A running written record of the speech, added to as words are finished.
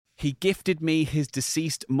He gifted me his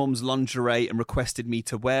deceased mum's lingerie and requested me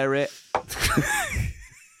to wear it.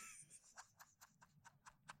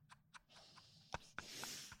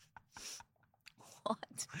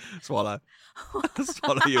 What? Swallow.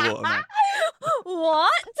 Swallow your water, mate.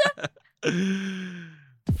 What?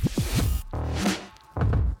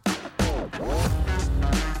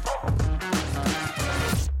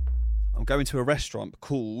 I'm going to a restaurant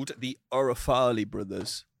called the Orifali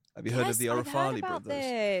Brothers. Have you heard of the Orifali Brothers?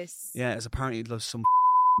 This. Yeah, it's apparently some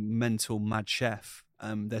mental mad chef.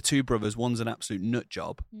 They're two brothers. One's an absolute nut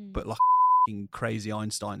job, but like a crazy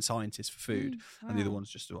Einstein scientist for food, and the other one's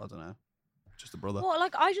just, I don't know, just a brother. Well,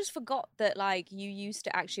 like I just forgot that like you used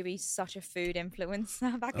to actually be such a food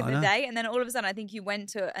influencer back in the day, and then all of a sudden I think you went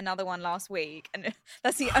to another one last week, and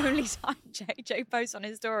that's the only time JJ posts on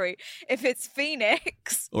his story if it's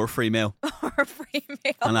Phoenix or a free meal. or a free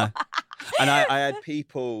meal. I know. And I had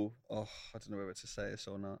people. Oh, I don't know whether to say this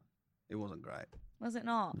or not. It wasn't great. Was it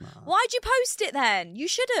not? No. Why'd you post it then? You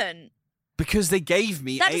shouldn't. Because they gave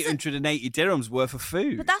me 880 dirhams worth of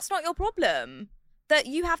food. But that's not your problem. That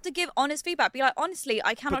you have to give honest feedback. Be like, honestly,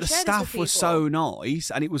 I cannot share this with people. But the staff was so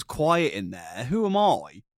nice and it was quiet in there. Who am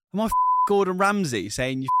I? Am I Gordon Ramsay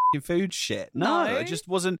saying you food shit? No, it just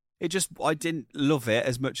wasn't. I didn't love it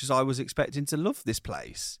as much as I was expecting to love this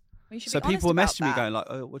place. Well, so people were messaging me going like,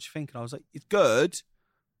 oh, what do you think? And I was like, it's good,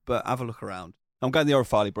 but have a look around. I'm going to the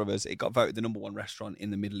Orifali Brothers. It got voted the #1 restaurant in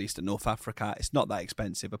the Middle East and North Africa. It's not that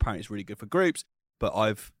expensive. Apparently, it's really good for groups. But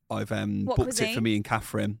I've booked cuisine? it for me and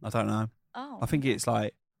Catherine. I don't know. Oh, I think it's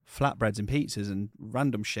like flatbreads and pizzas and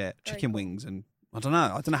random shit, chicken wings, and I don't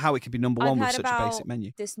know. I don't know how it could be #1 with such a basic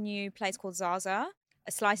menu. This new place called Zaza,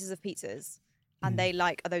 slices of pizzas, and they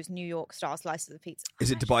are those New York style slices of pizza. Is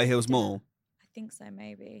it Dubai Hills Mall? I think so,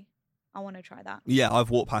 maybe. I want to try that. Yeah, I've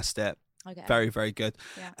walked past it. Okay. Very, very good.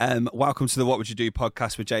 Yeah. Welcome to the What Would You Do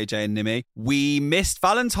podcast with JJ and Nimi. We missed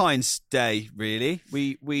Valentine's Day, really.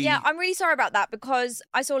 We Yeah, I'm really sorry about that because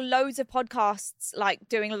I saw loads of podcasts like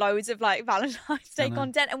doing loads of like Valentine's Day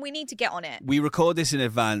content, and we need to get on it. We record this in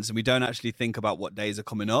advance and we don't actually think about what days are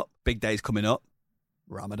coming up. Big days coming up.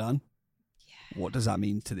 Ramadan. Yeah. What does that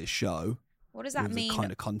mean to this show? What does that mean? The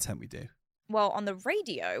kind of content we do. Well, on the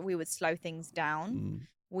radio, we would slow things down.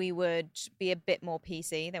 We would be a bit more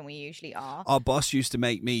PC than we usually are. Our boss used to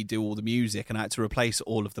make me do all the music and I had to replace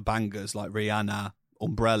all of the bangers like Rihanna,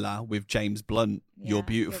 Umbrella with James Blunt, You're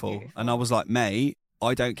Beautiful. And I was like, mate,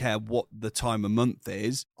 I don't care what the time of month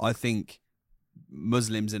is. I think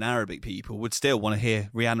Muslims and Arabic people would still want to hear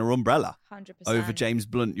Rihanna Umbrella 100%. over James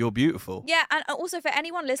Blunt, You're Beautiful. Yeah, and also for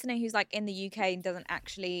anyone listening who's like in the UK and doesn't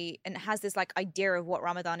actually and has this like idea of what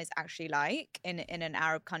Ramadan is actually like in an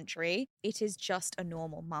Arab country, it is just a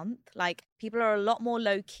normal month. Like people are a lot more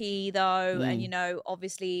low key though, and you know,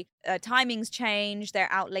 obviously timings change.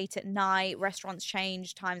 They're out late at night. Restaurants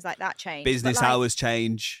change. Times like that change. Business hours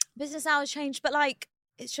change. Business hours change, but like.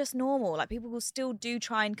 It's just normal. Like people will still do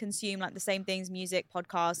try and consume like the same things, music,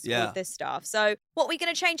 podcasts, all of this stuff. So what we're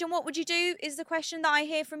going to change and what would you do is the question that I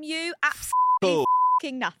hear from you. Absolutely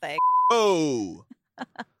fucking nothing. Oh.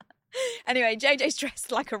 Anyway, JJ's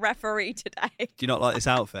dressed like a referee today. Do you not like this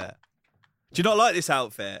outfit? Do you not like this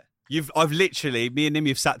outfit? I've literally, me and Nimi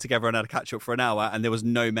have sat together and had a catch up for an hour and there was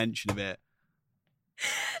no mention of it.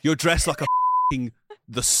 You're dressed like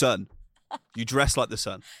the sun. You dress like the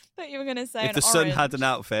sun. I thought you were going to say if the sun had an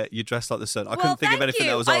outfit, you dress like the sun. I couldn't think of anything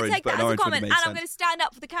that was I orange, take but that an as a orange would have comment, made and sense. I'm going to stand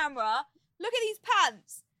up for the camera. Look at these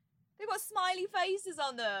pants. They've got smiley faces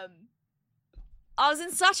on them. I was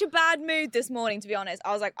in such a bad mood this morning, to be honest.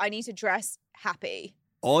 I was like, I need to dress happy.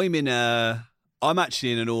 I'm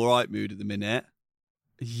actually in an all right mood at the minute.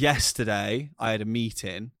 Yesterday, I had a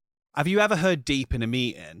meeting. Have you ever heard Deep in a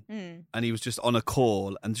meeting? And he was just on a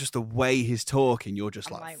call and just the way he's talking, you're just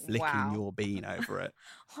like flicking your bean over it.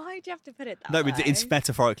 Why'd you have to put it that way? No, way? it's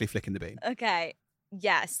metaphorically flicking the bean. Okay.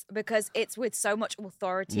 Yes, because it's with so much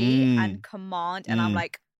authority and command. And I'm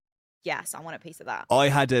like, yes, I want a piece of that. I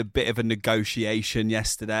had a bit of a negotiation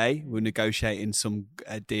yesterday. We were negotiating some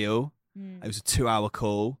deal. It was a 2-hour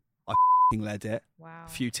call. I led it. Wow. A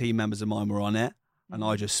few team members of mine were on it. And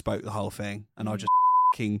I just spoke the whole thing. And I just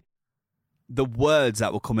the words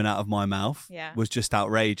that were coming out of my mouth was just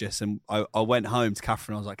outrageous. And I went home to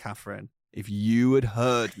Catherine. I was like, Catherine, if you had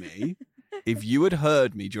heard me,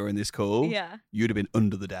 during this call, you'd have been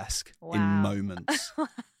under the desk in moments.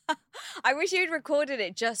 I wish you'd recorded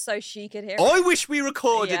it just so she could hear it. I wish we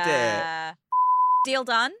recorded it. Deal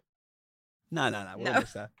done? No. We're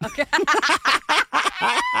almost there. Okay.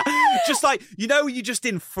 Just like, you know, you just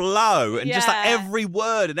in flow and just like every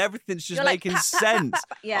word and everything's just making sense.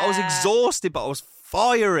 Yeah. I was exhausted, but I was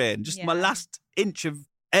firing. Just my last inch of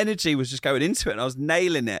energy was just going into it and I was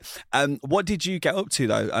nailing it. What did you get up to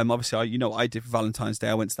though? Obviously, you know what I did for Valentine's Day.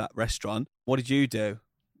 I went to that restaurant. What did you do?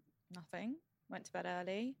 Nothing. Went to bed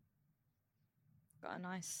early. Got a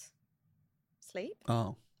nice sleep.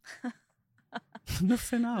 Oh.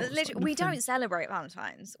 Nothing else. We don't celebrate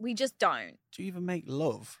Valentine's. We just don't. Do you even make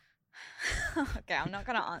love? Okay, I'm not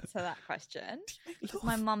going to answer that question.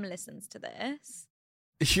 My mum listens to this.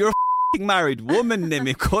 You're a married woman,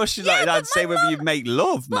 Nimmy. Of course you're like that to say whether you make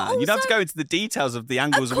love, man. Also, you don't have to go into the details of the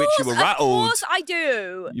angles of which you were rattled. Of course I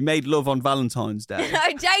do. You made love on Valentine's Day. No,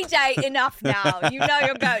 JJ, enough now. You know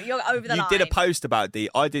you're over the line. You did a post about Dee.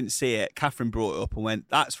 I didn't see it. Catherine brought it up and went,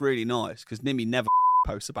 that's really nice, because Nimmy never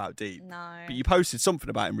posts about Dee. No. But you posted something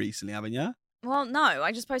about him recently, haven't you? Well, no,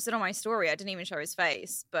 I just posted on my story. I didn't even show his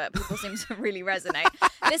face, but people seem to really resonate.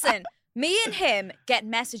 Listen, me and him get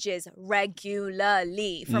messages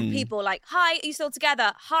regularly from people like, hi, are you still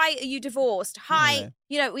together? Hi, are you divorced? Hi. Yeah.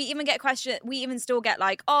 You know, we even get questions. We even still get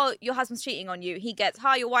like, oh, your husband's cheating on you. He gets,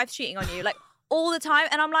 hi, your wife's cheating on you. Like all the time.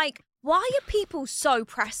 And I'm like, why are people so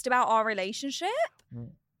pressed about our relationship?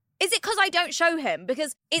 Is it because I don't show him?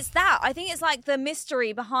 Because it's that. I think it's like the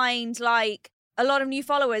mystery behind like, a lot of new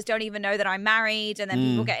followers don't even know that I'm married, and then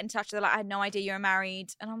people get in touch. They're like, I had no idea you were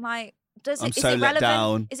married. And I'm like, is it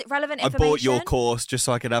relevant? Is it relevant information? I bought your course just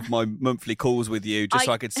so I could have my monthly calls with you, just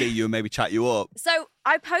so I could see you and maybe chat you up. So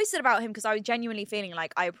I posted about him because I was genuinely feeling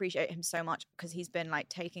like I appreciate him so much because he's been like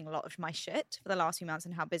taking a lot of my shit for the last few months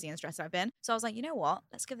and how busy and stressed I've been. So I was like, you know what?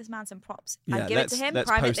 Let's give this man some props. Yeah, I give it to him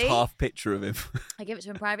privately. Let's post half picture of him. I give it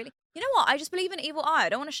to him privately. You know what? I just believe in evil eye. I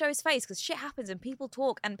don't want to show his face because shit happens and people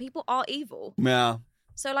talk and people are evil. Yeah.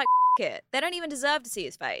 So like, it. They don't even deserve to see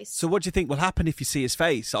his face. So what do you think will happen if you see his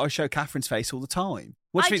face? I show Catherine's face all the time.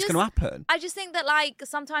 What do you think's going to happen? I just think that like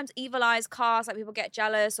sometimes evil eyes cast, like people get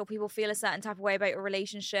jealous or people feel a certain type of way about your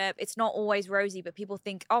relationship. It's not always rosy, but people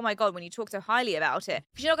think, oh my God, when you talk so highly about it.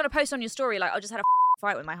 Because you're not going to post on your story like, I just had a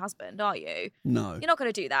fight with my husband, are you? No. You're not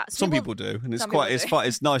going to do that. So some people do, and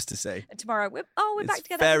it's nice to see. And tomorrow, we're back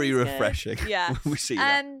together. Very refreshing. Yeah. We see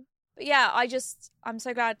that. But yeah, I'm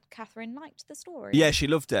so glad Catherine liked the story. Yeah, she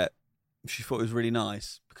loved it. She thought it was really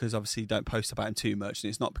nice because obviously you don't post about him too much, and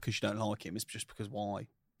it's not because you don't like him, it's just because why?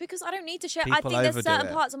 Because I don't need to share. People I think there's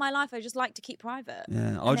certain parts of my life I just like to keep private.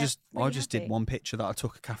 Yeah, I just did one picture that I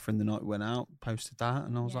took of Catherine the night we went out, posted that,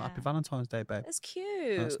 and I was like, Happy Valentine's Day, babe. That's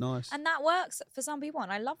cute. That's nice. And that works for some people,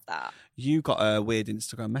 and I love that. You got a weird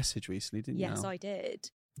Instagram message recently, didn't you? Yes, I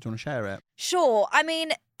did. Do you want to share it? Sure. I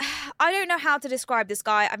mean, I don't know how to describe this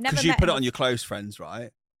guy. I've never met him. Because you put it on your close friends,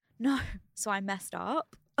 right? No. So I messed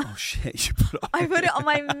up. Oh shit, you put it on. I put it on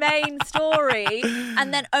my main story,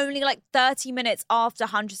 and then only like 30 minutes after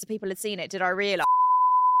hundreds of people had seen it did I realise.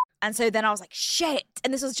 And so then I was like, shit.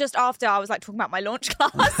 And this was just after I was like talking about my launch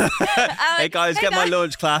class. Hey guys, my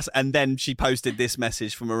launch class. And then she posted this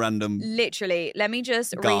message from a random... Literally, let me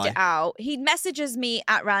just read it out. He messages me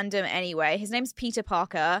at random anyway. His name's Peter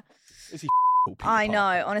Parker. Is he Peter I know,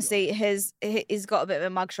 Parker? honestly, he's got a bit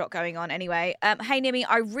of a mugshot going on anyway. Hey, Nimmy,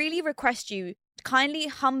 I really request you kindly,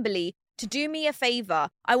 humbly, to do me a favor.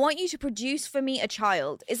 I want you to produce for me a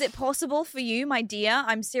child. Is it possible for you, my dear?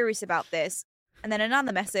 I'm serious about this. And then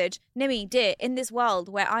another message. Nimmy, dear, in this world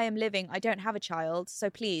where I am living, I don't have a child, so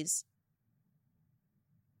please.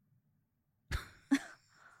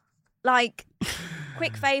 Like,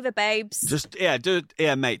 quick favor, babes. Just,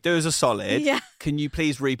 mate, do us a solid. Yeah. Can you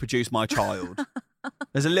please reproduce my child?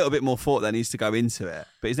 There's a little bit more thought that needs to go into it.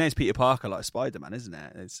 But his name's Peter Parker, like Spider-Man, isn't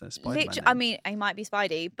it? It's a Spider-Man. I mean, he might be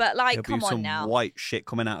Spidey, but like, come on now. Some white shit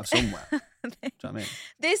coming out of somewhere. Do you know what I mean?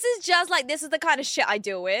 This is just like, this is the kind of shit I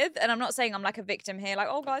deal with. And I'm not saying I'm like a victim here, like,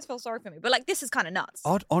 oh, guys, feel sorry for me. But like, this is kind of nuts.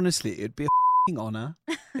 Honestly, it'd be a honour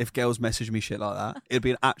if girls message me shit like that. It'd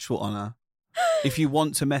be an actual honour. If you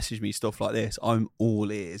want to message me stuff like this, I'm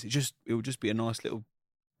all ears. It would just be a nice little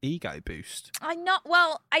ego boost. I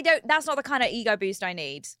don't, that's not the kind of ego boost I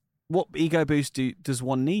need. What ego boost does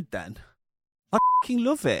one need then? I fucking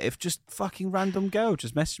love it if just fucking random girl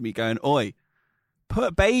just messaged me going, oi, put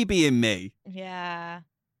a baby in me. Yeah.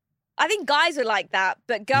 I think guys would like that,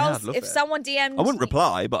 but girls, if someone DM'd... I wouldn't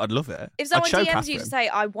reply, but I'd love it. If someone DMs you to say,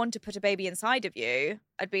 I want to put a baby inside of you,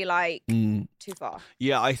 I'd be like, too far.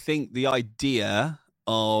 Yeah, I think the idea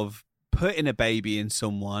of putting a baby in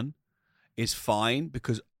someone is fine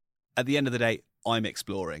because at the end of the day, I'm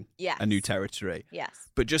exploring a new territory. Yes.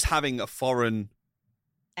 But just having a foreign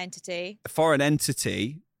entity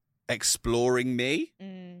exploring me,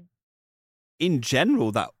 in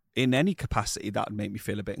general, that in any capacity, that would make me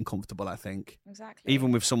feel a bit uncomfortable, I think. Exactly.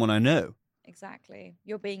 Even with someone I know. Exactly.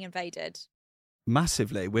 You're being invaded.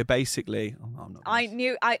 Massively. We're basically... Oh, I'm not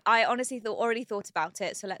I honestly already thought about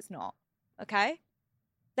it, so let's not. Okay?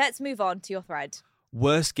 Let's move on to your thread.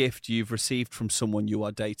 Worst gift you've received from someone you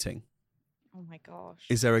are dating. Oh my gosh.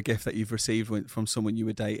 Is there a gift that you've received from someone you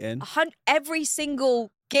were dating? Every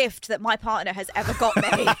single gift that my partner has ever got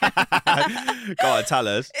me. Go on, tell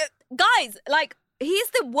us. Guys, like, he's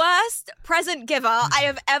the worst present giver I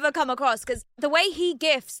have ever come across, because the way he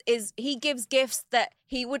gives is he gives gifts that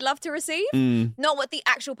he would love to receive, not what the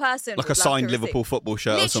actual person like would a signed love to Liverpool receive. football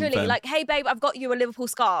shirt or something. Literally, like, hey, babe, I've got you a Liverpool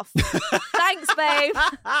scarf. Thanks, babe.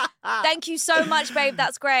 Thank you so much, babe.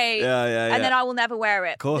 That's great. Yeah. And then I will never wear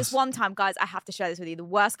it. Of course. This one time, guys, I have to share this with you. The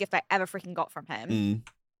worst gift I ever freaking got from him.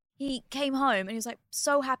 He came home and he was like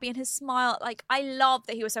so happy, and his smile, like, I love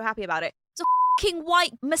that he was so happy about it. It's a fucking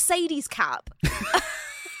white Mercedes cap.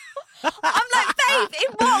 I'm like, babe,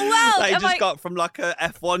 in what world? That he just got from like a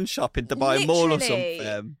F1 shop in Dubai Mall or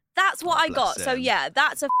something. That's what I got. him. So yeah,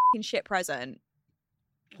 that's a fucking shit present.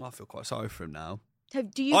 Well, I feel quite sorry for him now.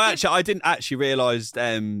 Do you? I didn't actually realise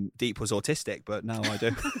Deep was autistic, but now I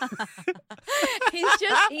do.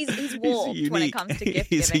 he's warped when it comes to gift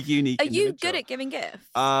He's giving. a unique. Are you individual. good at giving gifts?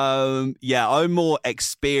 Yeah, I'm more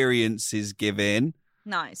experiences giving.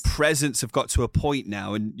 Nice. Presents have got to a point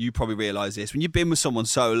now, and you probably realise this, when you've been with someone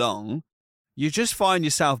so long, you just find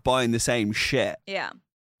yourself buying the same shit. Yeah.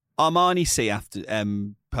 Armani C after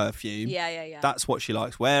perfume. Yeah. That's what she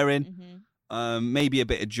likes wearing. Maybe a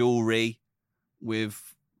bit of jewellery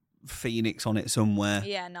with Phoenix on it somewhere.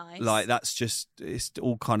 Yeah, nice. Like, that's just, it's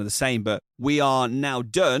all kind of the same. But we are now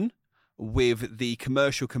done with the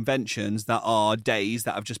commercial conventions that are days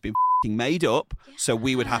that have just been made up, so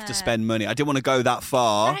we would have to spend money. I didn't want to go that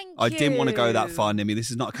far. I didn't want to go that far, Nimi. This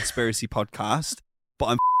is not a conspiracy podcast, but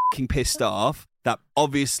I'm pissed off that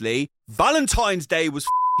obviously Valentine's Day was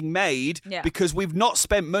made because we've not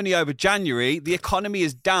spent money over January. The economy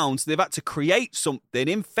is down, so they've had to create something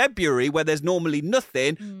in February where there's normally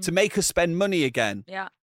nothing to make us spend money again. Yeah.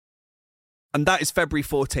 And that is February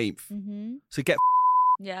 14th. So get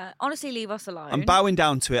Yeah, honestly, leave us alone. I'm bowing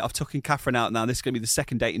down to it. I've taken Catherine out now. This is going to be the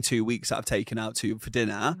second date in 2 weeks that I've taken out for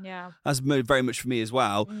dinner. Yeah. That's very much for me as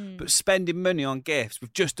well. But spending money on gifts,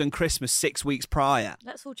 we've just done Christmas 6 weeks prior.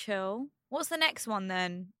 Let's all chill. What's the next one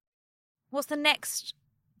then? What's the next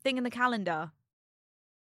thing in the calendar?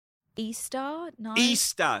 Easter? No.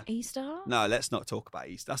 Easter? No, let's not talk about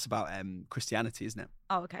Easter. That's about Christianity, isn't it?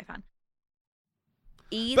 Oh, okay, fine.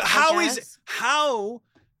 Eid, but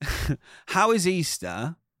how is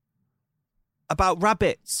Easter about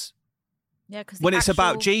rabbits? Yeah, because when it's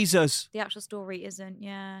about Jesus, the actual story isn't.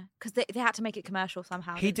 Yeah, because they had to make it commercial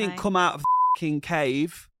somehow. He didn't come out of the fucking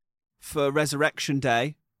cave for Resurrection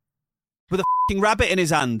Day with a fucking rabbit in his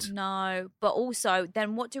hand. No, but also,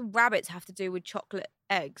 then what do rabbits have to do with chocolate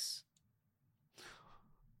eggs?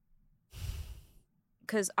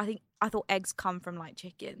 Because I thought eggs come from like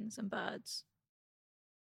chickens and birds.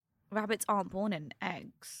 Rabbits aren't born in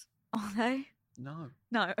eggs, are they? No.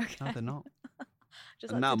 Okay. No, they're not.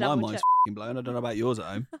 Just and like now my mind's f***ing blown. I don't know about yours at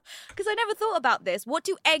home. Because I never thought about this. What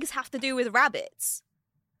do eggs have to do with rabbits?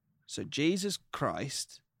 So Jesus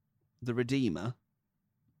Christ, the Redeemer,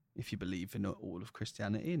 if you believe in all of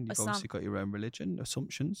Christianity, and you've obviously got your own religion,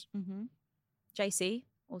 assumptions. JC,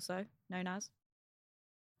 also known as.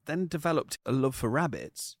 Then developed a love for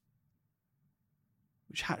rabbits,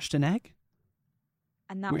 which hatched an egg.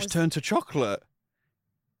 And that which turned to chocolate.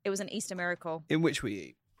 It was an Easter miracle. In which we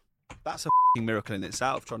eat. That's a f***ing miracle in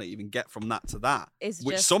itself, trying to even get from that to that. Which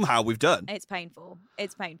just, somehow we've done. It's painful.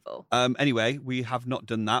 Anyway, we have not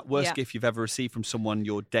done that. Worst gift you've ever received from someone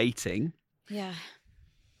you're dating. Yeah.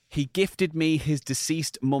 He gifted me his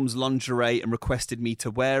deceased mum's lingerie and requested me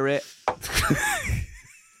to wear it.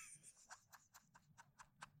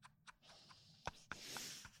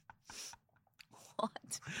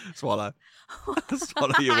 What? Swallow.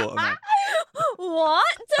 Swallow your water, mate.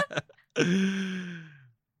 What?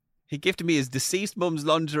 He gifted me his deceased mum's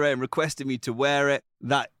lingerie and requested me to wear it,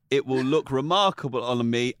 that it will look remarkable on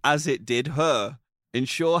me as it did her.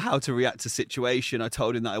 Unsure how to react to situation, I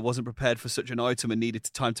told him that I wasn't prepared for such an item and needed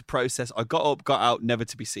time to process. I got up, got out, never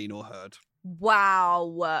to be seen or heard.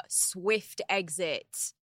 Wow. Swift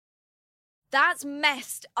exit. That's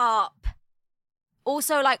messed up.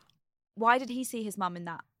 Also, like, why did he see his mum in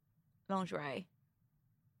that lingerie?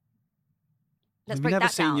 Let's break that down.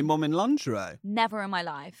 Have you never seen your mum in lingerie? Never in my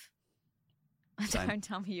life. Same. Don't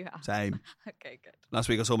tell me you have. Same. Okay, good. Last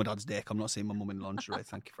week I saw my dad's dick. I'm not seeing my mum in lingerie.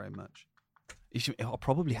 Thank you very much. I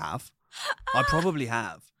probably have. I probably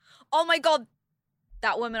have. Oh my God.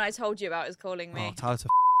 That woman I told you about is calling me. Oh, tell her to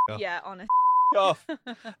off. Yeah, honest. Off.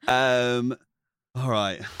 All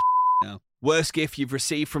right. Now. Worst gift you've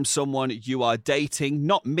received from someone you are dating.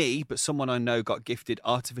 Not me, but someone I know got gifted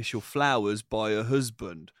artificial flowers by her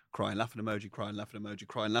husband. Crying, laughing emoji, crying, laughing emoji,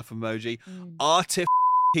 crying, laughing emoji.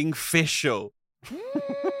 Artificial.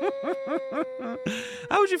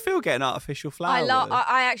 How would you feel getting artificial flowers?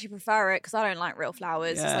 I actually prefer it because I don't like real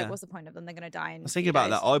flowers. Yeah. It's like, what's the point of them? They're going to die in I was thinking about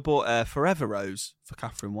that. I bought a Forever Rose for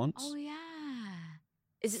Catherine once. Oh, yeah.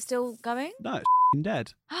 Is it still going? No, it's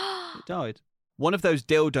dead. It died. One of those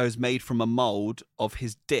dildos made from a mould of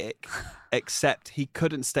his dick, except he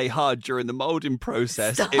couldn't stay hard during the moulding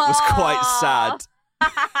process. Stop. It was quite sad.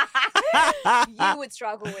 You would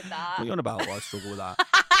struggle with that. What are you on about? Why I struggle with that?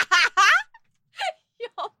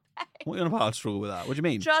 What are you on about? I struggle with that. What do you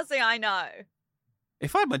mean? Trust me, I know.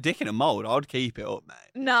 If I had my dick in a mould, I'd keep it up, mate.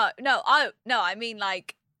 No. I mean,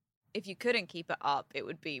 like, if you couldn't keep it up, it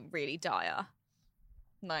would be really dire.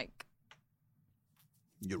 Like,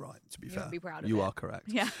 you're right. To be fair, be proud of you it. Are correct.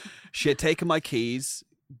 Yeah. She had taken my keys,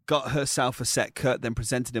 got herself a set cut, then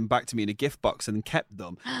presented them back to me in a gift box and kept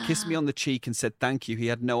them. Kissed me on the cheek and said thank you. He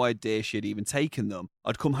had no idea she had even taken them.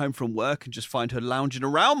 I'd come home from work and just find her lounging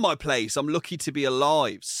around my place. I'm lucky to be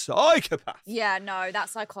alive. Psychopath. Yeah, no,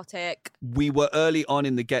 that's psychotic. We were early on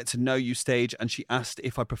in the get to know you stage, and she asked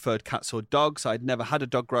if I preferred cats or dogs. I'd never had a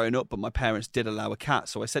dog growing up, but my parents did allow a cat,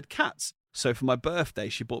 so I said cats. So for my birthday,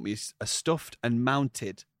 she bought me a stuffed and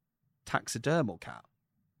mounted taxidermal cat.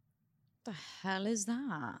 The hell is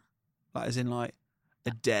that? Like, as in, like,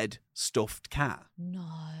 a dead stuffed cat. No.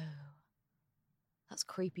 That's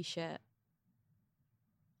creepy shit.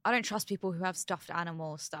 I don't trust people who have stuffed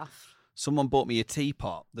animal stuff. Someone bought me a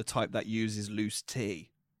teapot, the type that uses loose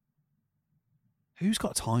tea. Who's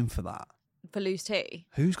got time for that? For loose tea?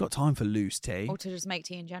 Who's got time for loose tea? Or to just make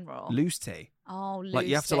tea in general? Loose tea. Oh, loose tea. Like,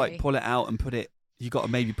 you have to, like, pull it out and put it... You got to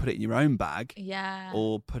maybe put it in your own bag. Yeah.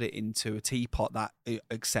 Or put it into a teapot that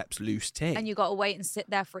accepts loose tea. And you got to wait and sit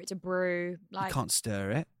there for it to brew. Like, you can't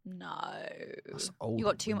stir it. No. That's old. You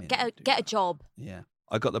got too much. Get a job. Yeah.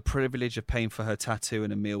 I got the privilege of paying for her tattoo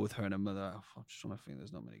and a meal with her and her mother. Oh, I'm just trying to think.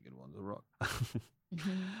 There's not many good ones.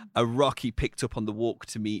 A rock he picked up on the walk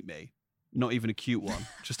to meet me. Not even a cute one.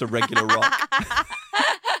 Just a regular rock.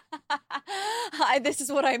 This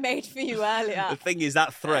is what I made for you earlier. The thing is,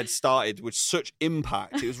 that thread started with such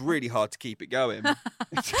impact. It was really hard to keep it going.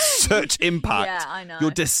 Such impact. Yeah, I know.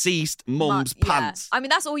 Your deceased mum's pants. I mean,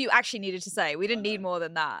 that's all you actually needed to say. We didn't need more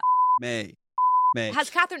than that. Me. Has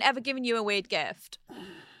Catherine ever given you a weird gift?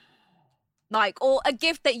 Like, or a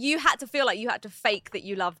gift that you had to feel like you had to fake that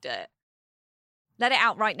you loved it? Let it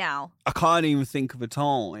out right now. I can't even think of a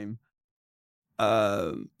time.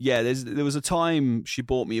 There was a time she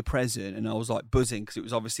bought me a present and I was like buzzing because it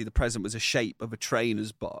was obviously the present was a shape of a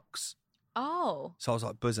trainer's box. Oh. So I was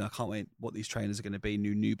like buzzing. I can't wait what these trainers are going to be.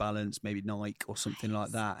 New Balance, maybe Nike or something like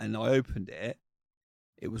that. And I opened it.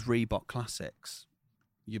 It was Reebok Classics.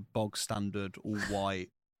 Your bog standard, all white.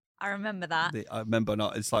 I remember that. I remember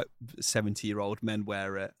not. It's like 70-year-old men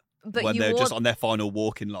wear it. But when they're just on their final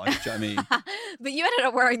walk in life, do you know what I mean? But you ended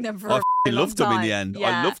up wearing them for a long time. I loved them in the end.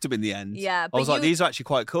 Yeah. I loved them in the end. Yeah, I was like, these are actually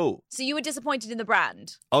quite cool. So you were disappointed in the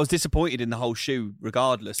brand? I was disappointed in the whole shoe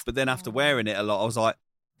regardless. But then after wearing it a lot, I was like,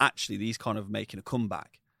 actually, these kind of making a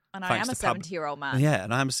comeback. And I am a 70-year-old man. Yeah,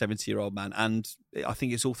 and I am a 70-year-old man. And I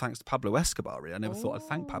think it's all thanks to Pablo Escobar, really. I never thought I'd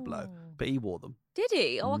thank Pablo, but he wore them. Did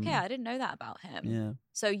he? Oh, okay. I didn't know that about him. Yeah.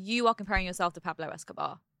 So you are comparing yourself to Pablo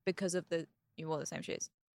Escobar because of you wore the same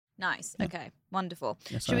shoes. Nice. Yeah. Okay. Wonderful.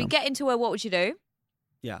 Yes, Should we get into what would you do?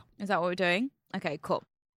 Yeah. Is that what we're doing? Okay, cool.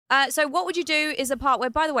 So what would you do is a part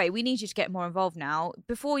where, by the way, we need you to get more involved now.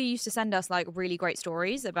 Before you used to send us like really great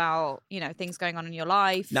stories about, things going on in your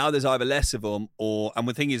life. Now there's either less of them and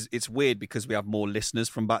the thing is, it's weird because we have more listeners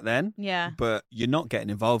from back then. Yeah. But you're not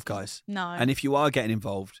getting involved, guys. No. And if you are getting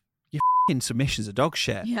involved, your submissions are dog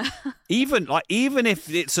shit. Yeah. Even if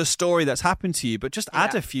it's a story that's happened to you, but just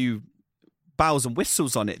add a few bells and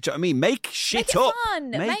whistles on it. Do you know what I mean? Make shit up.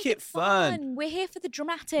 Fun. Make it fun. We're here for the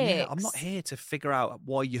dramatics. Yeah, I'm not here to figure out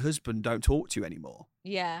why your husband don't talk to you anymore.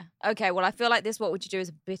 Yeah. Okay, well, I feel like this what would you do is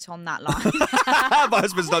a bit on that line. My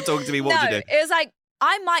husband's not talking to me. What would you do? It was like,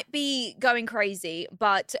 I might be going crazy,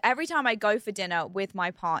 but every time I go for dinner with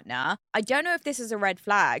my partner, I don't know if this is a red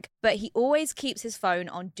flag, but he always keeps his phone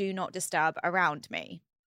on Do Not Disturb around me.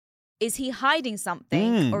 Is he hiding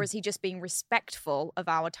something or is he just being respectful of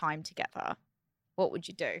our time together? What would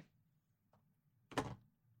you do?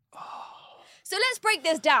 So let's break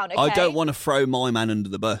this down, okay? I don't want to throw my man under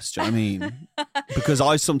the bus, do you know what I mean? Because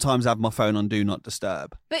I sometimes have my phone on Do Not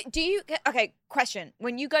Disturb. But do you... Okay, question.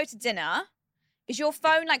 When you go to dinner, Is your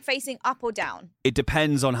phone like facing up or down? It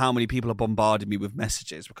depends on how many people are bombarding me with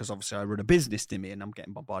messages, because obviously I run a business, Dimmy, and I'm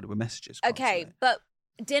getting bombarded with messages constantly. Okay, but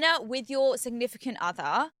dinner with your significant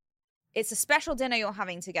other, it's a special dinner you're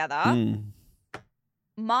having together.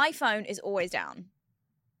 My phone is always down.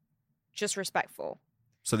 Just respectful.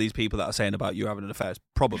 So these people that are saying about you having an affair is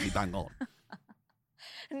probably bang on.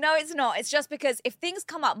 No, it's not. It's just because if things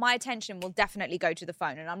come up, my attention will definitely go to the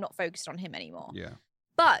phone and I'm not focused on him anymore. Yeah.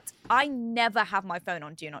 But I never have my phone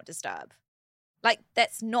on Do Not Disturb. Like,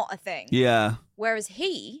 that's not a thing. Yeah. Whereas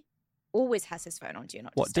he always has his phone on Do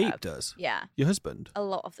Not Disturb. What, Deep does? Yeah. Your husband? A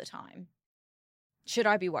lot of the time. Should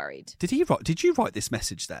I be worried? Did you write this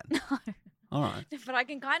message then? No. All right. But I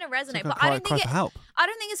can kind of resonate. But I don't think for help. I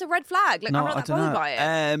don't think it's a red flag. Like, No, I'm not that bothered by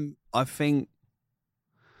it. I think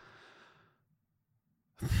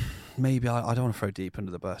maybe I don't want to throw Deep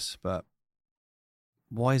under the bus, but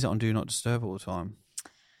why is it on Do Not Disturb all the time?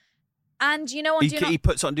 And you know, he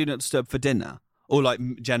puts on Do Not Disturb for dinner or like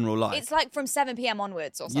general life. It's like from 7 p.m.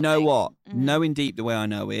 onwards or something. You know what? Knowing Deep the way I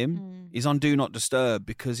know him, he's on Do Not Disturb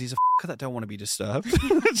because he's a fucker that don't want to be disturbed. Do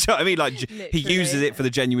you know what I mean? Like, he uses it for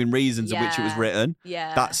the genuine reasons of which it was written.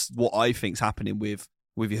 Yeah. That's what I think's happening with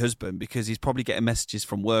your husband, because he's probably getting messages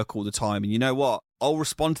from work all the time. And you know what? I'll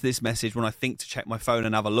respond to this message when I think to check my phone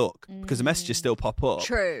and have a look, because the messages still pop up.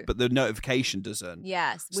 True. But the notification doesn't.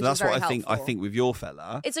 Yes. So that's what I think with your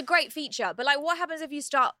fella. It's a great feature. But like, what happens if you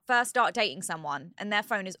first start dating someone and their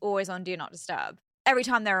phone is always on Do Not Disturb every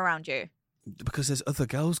time they're around you? Because there's other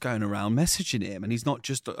girls going around messaging him, and he's not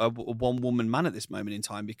just a one-woman man at this moment in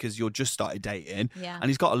time, because you're just started dating, and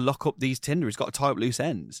he's got to lock up these Tinder. He's got to tie up loose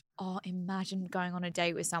ends. Oh, imagine going on a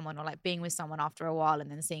date with someone or like being with someone after a while and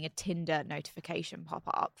then seeing a Tinder notification pop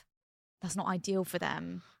up. That's not ideal for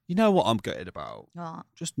them. You know what I'm gutted about? What?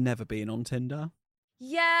 Just never being on Tinder.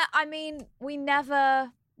 Yeah, I mean, we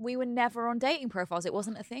were never on dating profiles. It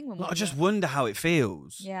wasn't a thing when we I just wonder how it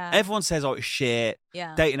feels. Yeah. Everyone says, oh, it's shit.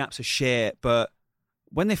 Yeah. Dating apps are shit. But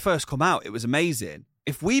when they first come out, it was amazing.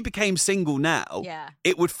 If we became single now,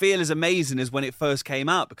 it would feel as amazing as when it first came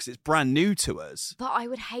out, because it's brand new to us. But I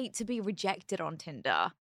would hate to be rejected on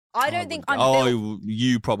Tinder. I don't think I'm...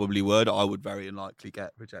 You probably would. I would very unlikely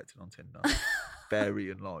get rejected on Tinder.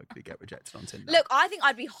 Very unlikely get rejected on Tinder. Look, I think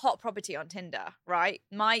I'd be hot property on Tinder, right?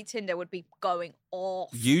 My Tinder would be going off.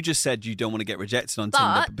 You just said you don't want to get rejected on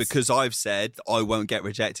Tinder, but because I've said I won't get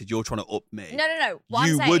rejected, you're trying to up me. No. What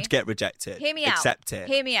you I'm saying, would get rejected. Hear me out. Accept it.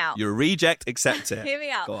 Hear me out. You're a reject, accept it. Hear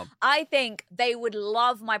me out. Go on. I think they would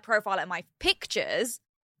love my profile and my pictures,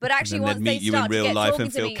 but actually and once then they meet you in real life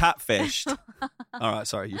and feel me, catfished. All right,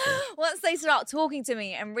 sorry, you finish. Once they start talking to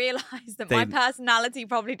me and realise that my personality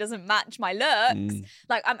probably doesn't match my looks,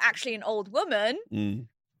 like I'm actually an old woman,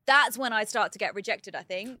 that's when I start to get rejected, I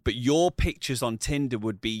think. But your pictures on Tinder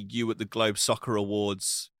would be you at the Globe Soccer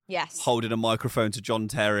Awards. Yes. Holding a microphone to John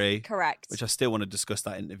Terry. Correct. Which I still want to discuss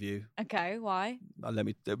that interview. Okay, why? Let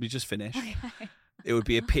me just finish. Okay. It would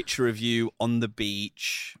be a picture of you on the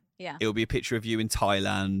beach. Yeah. It would be a picture of you in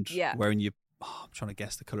Thailand. Yeah. Wearing your... I'm trying to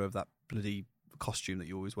guess the colour of that bloody costume that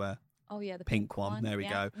you always wear. Oh, yeah, the pink one. There we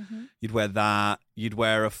go. Mm-hmm. You'd wear that. You'd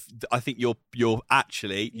wear I think your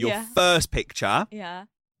first picture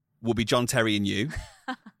will be John Terry and you.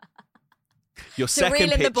 Your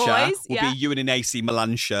second picture will be you in an AC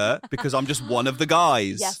Milan shirt, because I'm just one of the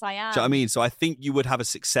guys. Yes, I am. Do you know what I mean? So I think you would have a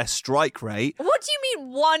success strike rate. What do you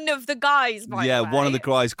mean, one of the guys, by the way? One of the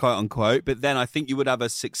guys, quote unquote. But then I think you would have a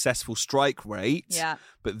successful strike rate. Yeah.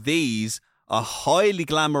 But these are highly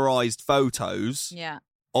glamorized photos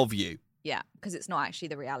of you. Yeah, because it's not actually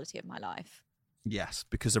the reality of my life. Yes,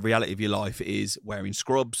 because the reality of your life is wearing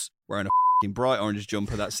scrubs, wearing a bright orange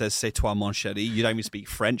jumper that says "C'est toi mon chéri." You don't even speak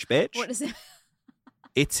French, bitch. What is it?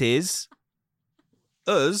 It is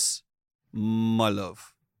us, my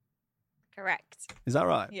love. Correct. Is that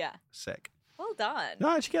right? Yeah. Sick. Well done.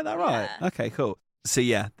 No, did you get that right? Okay, cool. So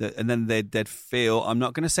yeah, and then they'd feel, I'm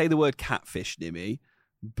not going to say the word catfish, Nimmy,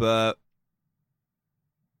 but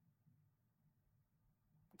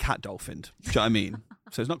cat dolphined. Do you know what I mean?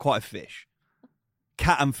 So it's not quite a fish.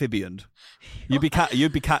 Cat amphibian. You'd be cat.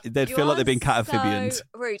 They'd feel like they've been cat amphibians. So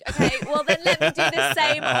rude. Okay, well then let me do the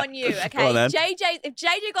same on you. Okay, on, if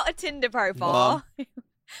JJ got a Tinder profile,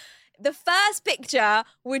 the first picture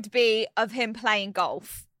would be of him playing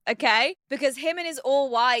golf. Okay, because him in his all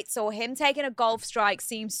whites or him taking a golf strike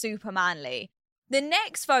seems super manly. The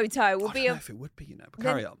next photo will be I don't know if it would be, but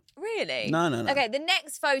carry on. Really? No. Okay, the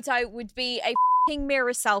next photo would be a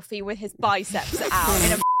mirror selfie with his biceps out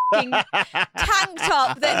in a fucking tank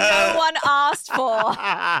top that no one asked for.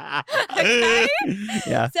 Okay?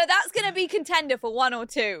 Yeah. So that's going to be contender for 1 or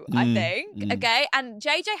 2, I think. Okay? And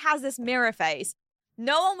JJ has this mirror face.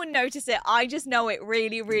 No one would notice it. I just know it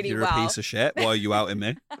really, really well. You're a piece of shit. Why are you outing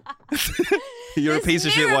me? You're a piece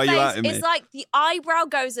of shit. Why are you outing me? It's like the eyebrow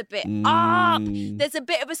goes a bit up. There's a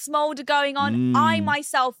bit of a smolder going on. I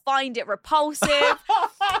myself find it repulsive.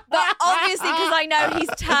 But obviously, because I know he's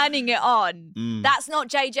turning it on, that's not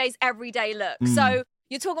JJ's everyday look. So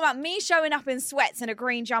you're talking about me showing up in sweats and a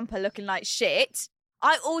green jumper looking like shit.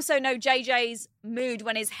 I also know JJ's mood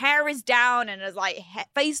when his hair is down and his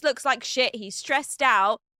face looks like shit. He's stressed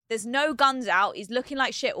out. There's no guns out. He's looking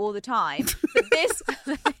like shit all the time.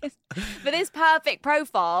 But this perfect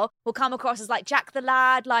profile will come across as like Jack the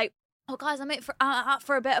lad, like, oh guys, I'm up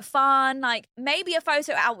for a bit of fun. Like maybe a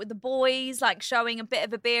photo out with the boys, like showing a bit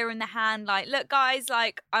of a beer in the hand. Like, look guys,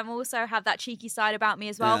 like I'm also have that cheeky side about me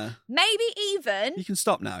as well. Yeah. Maybe even you can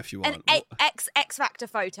stop now if you want. An X Factor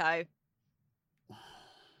photo.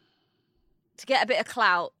 To get a bit of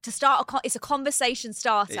clout, to start it's a conversation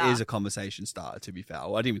starter. It is a conversation starter, to be fair.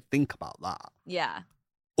 I didn't even think about that. Yeah.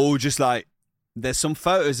 Or just like, there's some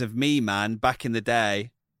photos of me, man, back in the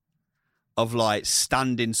day of like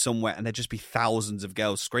standing somewhere and there'd just be thousands of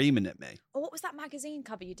girls screaming at me. Oh, what was that magazine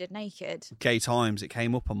cover you did naked? Gay Times. It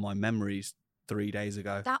came up on my memories 3 days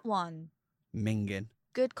ago. That one. Minging.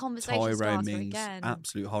 Good conversation starter again.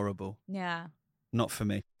 Absolute horrible. Yeah. Not for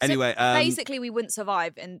me. Anyway, basically, we wouldn't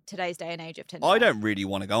survive in today's day and age of Tinder. I don't really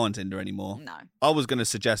want to go on Tinder anymore. No. I was going to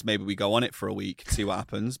suggest maybe we go on it for a week, see what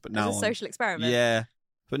happens. But now as a social experiment. Yeah,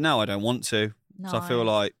 but now I don't want to. No. So I feel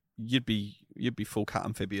like you'd be full cat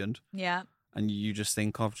amphibian. Yeah. And you just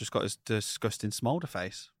think I've just got this disgusting smolder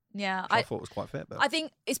face. Yeah, I thought it was quite fit. But I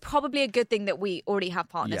think it's probably a good thing that we already have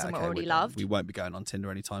partners and we're already loved. We won't be going on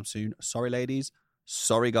Tinder anytime soon. Sorry, ladies.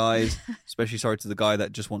 Sorry, guys. Especially sorry to the guy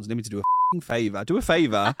that just wants me to do a favour. Do a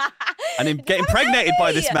favour and then get impregnated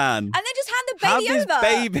by this man. And then just hand the baby have over.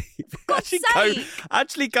 Baby. For God's sake.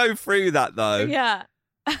 Actually go through that, though. Yeah.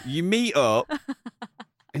 You meet up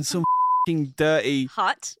in some dirty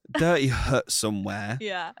hut somewhere.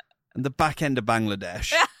 Yeah. And the back end of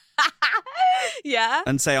Bangladesh. Yeah.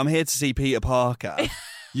 And say, I'm here to see Peter Parker.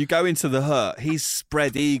 You go into the hut, he's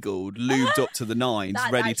spread-eagled, lubed up to the nines,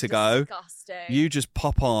 ready to go. Disgusting. You just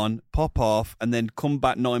pop on, pop off, and then come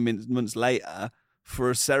back 9 months later for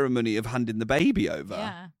a ceremony of handing the baby over.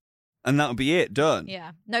 Yeah. And that'll be it, done.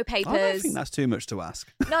 Yeah. No papers. I don't think that's too much to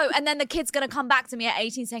ask. No, and then the kid's going to come back to me at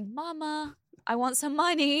 18 saying, Mama, I want some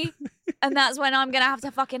money. And that's when I'm going to have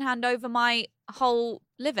to fucking hand over my whole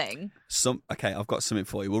living. Okay, I've got something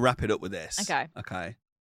for you. We'll wrap it up with this. Okay.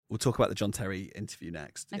 We'll talk about the John Terry interview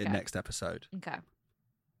next, in next episode. Okay.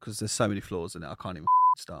 Because there's so many flaws in it, I can't even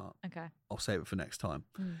start. Okay. I'll save it for next time.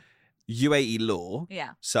 UAE law. Yeah.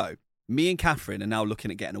 So, me and Catherine are now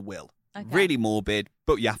looking at getting a will. Okay. Really morbid,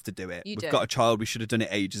 but you have to do it. We've got a child, we should have done it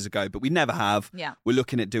ages ago, but we never have. Yeah. We're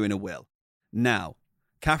looking at doing a will. Now,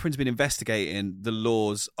 Catherine's been investigating the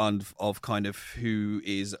laws of kind of who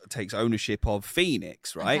takes ownership of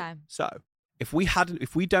Phoenix, right? Okay. So, if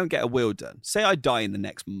we don't get a will done, say I die in the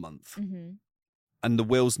next month and the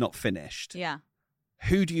will's not finished,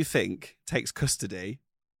 who do you think takes custody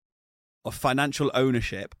of financial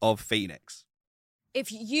ownership of Phoenix?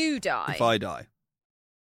 If you die. If I die.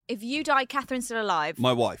 If you die, Catherine's still alive.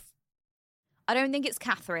 My wife. I don't think it's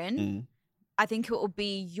Catherine. I think it will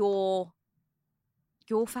be your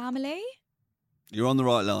family. You're on the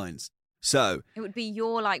right lines. So it would be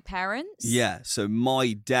your parents. Yeah. So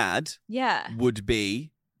my dad would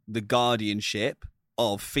be the guardianship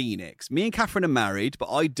of Phoenix. Me and Catherine are married,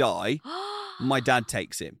 but I die. My dad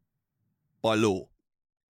takes him by law.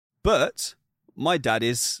 But my dad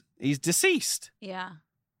he's deceased. Yeah.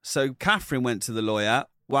 So Catherine went to the lawyer.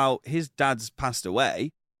 Well, his dad's passed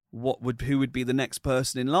away. Who would be the next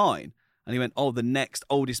person in line? And he went, the next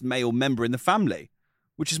oldest male member in the family,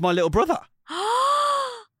 which is my little brother.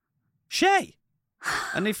 Shay.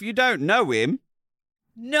 And if you don't know him,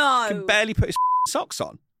 no, he can barely put his socks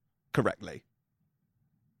on correctly.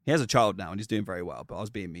 He has a child now and he's doing very well, but I was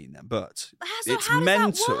being mean then. But it's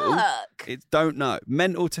mental. Don't know.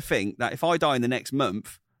 Mental to think that if I die in the next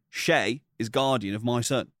month, Shay is guardian of my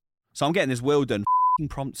son. So I'm getting this will done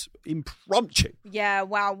impromptu. Yeah,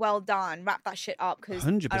 wow, well done. Wrap that shit up because I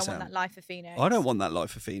don't want that life for Phoenix. I don't want that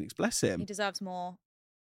life for Phoenix. Bless him. He deserves more.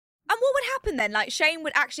 And what would happen then? Shane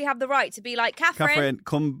would actually have the right to be like, Catherine,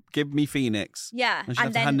 come give me Phoenix. Yeah. And she'd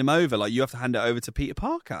have to hand him over. You have to hand it over to Peter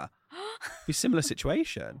Parker. Be a similar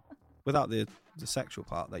situation without the sexual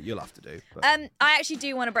part that you'll have to do. But. I actually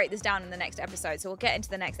do want to break this down in the next episode. So we'll get into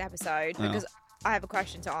the next episode because I have a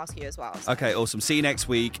question to ask you as well. So. Okay, awesome. See you next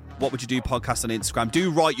week. What Would You Do podcast on Instagram. Do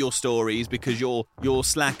write your stories because you're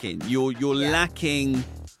slacking. You're lacking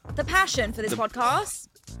the passion for this podcast.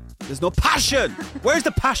 There's no passion. Where's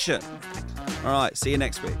the passion? All right, see you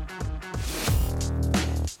next week.